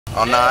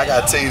Oh nah, I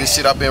gotta tell you this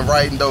shit I've been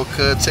writing though,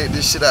 cuz. Check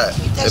this shit out.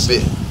 That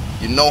bit.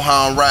 You know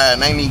how I'm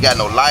riding, I ain't even got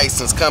no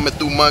license. Coming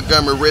through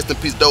Montgomery, rest in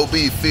peace, Doe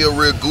B. Feel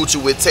real Gucci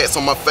with tats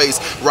on my face.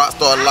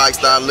 Rockstar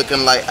lifestyle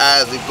looking like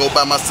Isaac. Go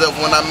by myself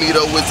when I meet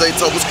up with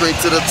Zaytoven. Scream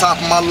to the top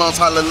of my lungs,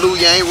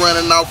 hallelujah. Ain't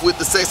running off with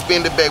the sex,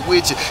 spend it back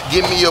with you.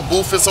 Give me a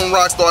booth and some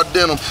Rockstar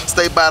denim.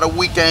 Stay by the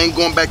week, I ain't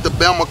going back to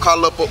Bama.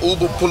 Call up a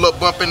Uber, pull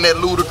up bumping that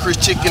ludicrous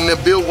chicken and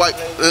Bill White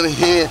in the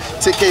hand.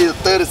 Take care of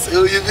 30.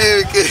 You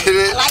feel?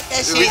 I like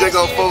that shit. We just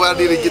go forward, I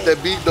need to get that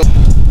beat though.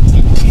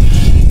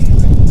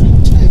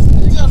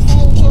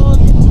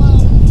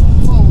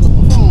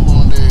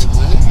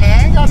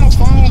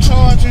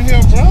 In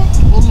here, bro.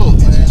 Well, look,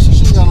 man,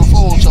 she ain't got no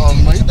phone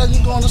charger, man. You think you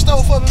go on the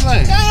stove for me,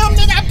 man? Damn,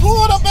 nigga, I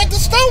pulled up at the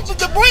stove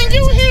to bring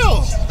you here.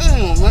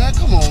 Damn, man,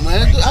 come on,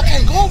 man. I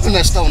can't go up in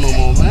that stove no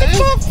more, man.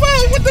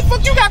 What the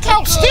fuck you got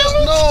caught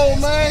stealing? No,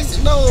 man.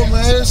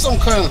 It's some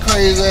kind of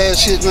crazy ass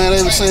shit, man.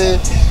 They were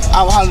saying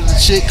I was hollering at the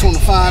chick, come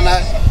to find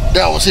out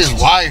that was his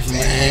wife,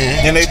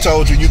 man. And they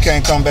told you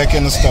can't come back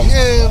in the stove.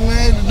 Yeah,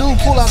 man. The dude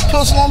pulled out the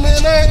pistol on me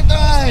and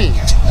everything.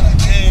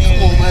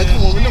 Come on, man.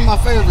 Come on, man. That's my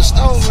favorite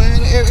stove,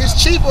 man.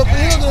 It's cheaper up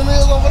here than it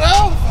is over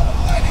there.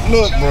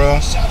 Look, bro.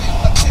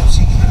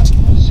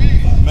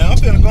 Man, I'm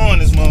finna go on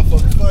this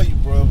motherfucker for you,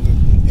 bro.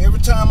 Every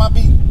time I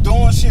be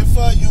doing shit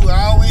for you,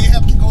 I always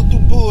have to go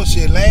through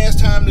bullshit. Last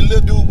time the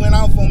little dude went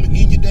off on me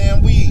getting your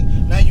damn weed.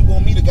 Now you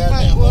want me to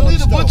goddamn well, leave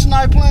the butcher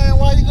knife playing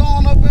while you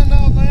going up in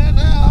there, man.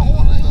 Damn, I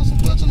want to hear some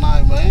butcher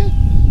knife, man.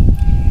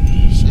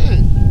 Shit.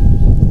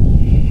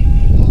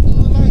 Don't do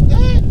it like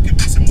that. Get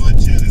me some more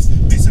jealous.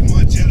 Be some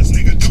more jealous,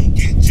 nigga. Don't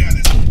get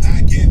jealous.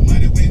 I get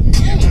money with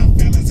me and my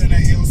fellas in a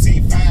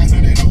LC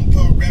 500 on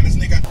Pirellas,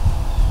 nigga.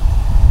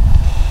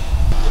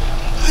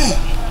 Man,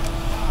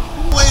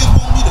 you always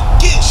want me to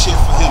get shit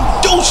for him,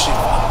 do shit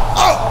for him.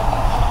 Oh!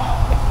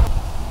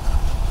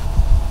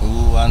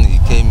 Ooh, I need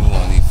to give me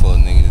one of these fuck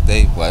niggas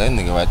today, boy. That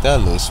nigga right there a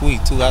little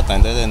sweet too. I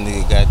think that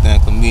nigga goddamn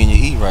convenient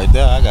eat right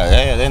there. I gotta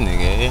have that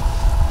nigga, eh?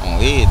 On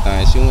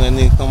everything. Soon as that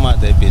nigga come out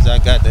that bitch, I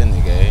got that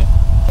nigga, eh?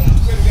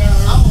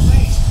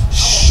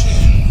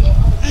 Shit.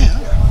 Man,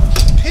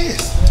 I'm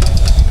pissed.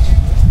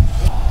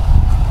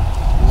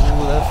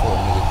 Ooh, that fuck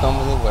nigga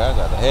coming this way. I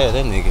gotta have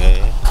that nigga, eh?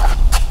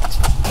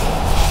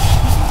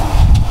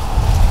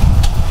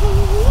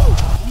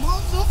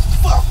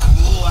 Motherfucker.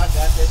 Ooh, I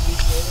got that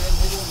bitch that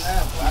nigga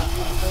now, boy.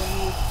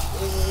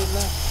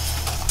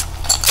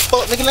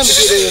 Fuck, nigga, let me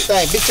get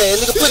everything. Bitch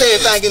ass nigga, put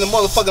everything in the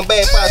motherfucking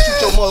bag before I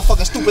shoot your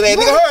motherfucking stupid ass.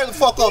 Nigga, hurry the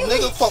fuck up,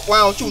 nigga. Fuck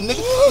around with you, nigga.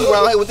 You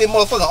around here with this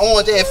motherfucking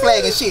orange ass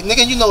flag and shit.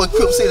 Nigga, you know what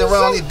Crip sitting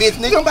around this bitch,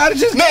 nigga.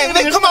 Man,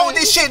 nigga, come on with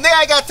this shit. Nigga,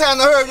 I ain't got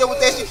time to hurry up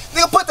with that shit.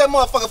 Nigga, put that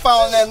motherfucking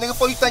phone on there, nigga,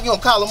 before you think you gonna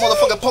call a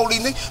motherfucking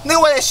police, nigga.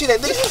 Nigga, where that shit at,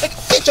 nigga?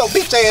 Get your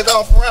bitch ass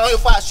off around here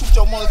before I shoot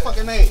your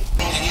motherfucking ass.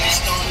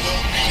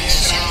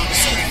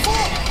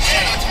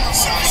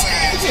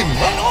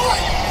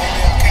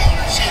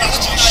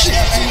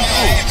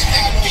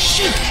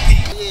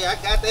 Yeah, I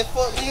got that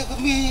fuck nigga with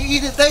me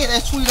either day,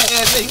 that sweet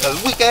ass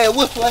nigga, weak ass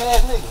whistle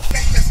ass nigga.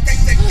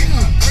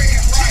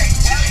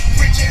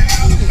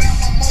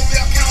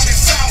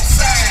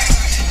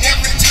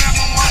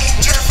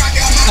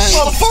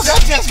 Motherfucker, I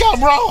just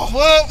got robbed.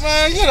 What,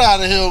 man? Get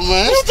out of here,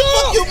 man. What the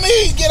fuck you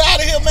mean? Get out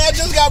of here, man. I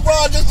just got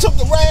robbed. Just took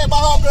the rag my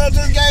homegirl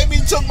just gave me,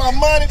 took my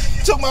money,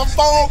 took my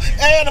phone,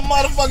 and the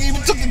motherfucker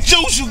even took the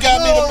juice you got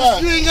me to buy.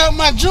 You ain't got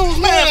my juice,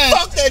 man. Man,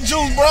 fuck that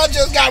juice, bro. I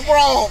just got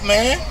robbed,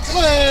 man.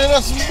 Man,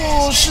 that's some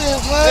bullshit,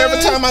 man. Every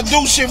time I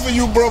do shit for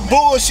you, bro,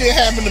 bullshit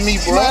happen to me,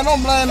 bro. Man,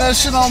 don't blame that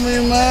shit on me,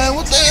 man.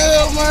 What the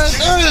hell, man?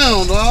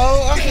 Damn,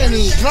 dog. I can't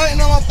even drink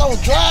no my throat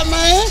dry,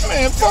 man.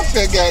 Man, fuck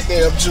that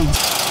goddamn juice.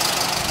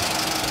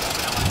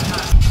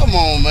 Come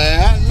on,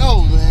 man. I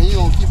know, man.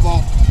 You don't keep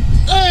on.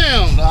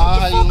 Damn,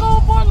 dog. Fuck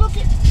on, boy, look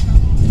at.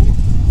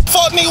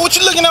 Fuck, nigga, what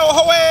you looking at,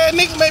 hoe ass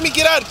nigga? Made me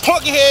get out of the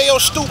punky head, your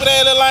stupid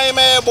ass little lame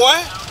ass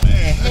boy.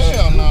 Man,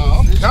 hell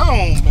no. I'm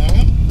gone,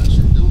 man. That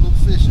shit do look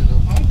fishy,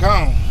 though. I'm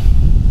gone.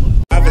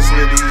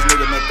 Obviously, these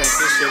niggas may think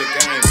this shit a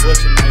game.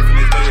 Butcher knife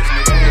in his bitch,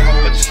 nigga. I ain't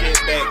holding shit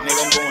back,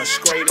 nigga. I'm going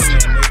straight in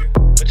there, nigga.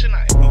 Butcher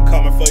knife. I'm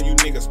coming for you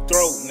niggas'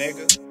 throat,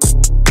 nigga.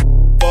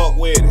 Fuck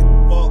with it.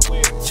 Fuck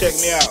with it. Check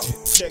me out.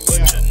 Check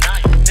me out.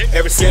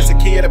 Ever since a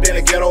kid, I've been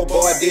a ghetto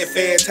boy. Did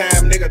fair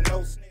time, nigga.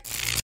 No snitch.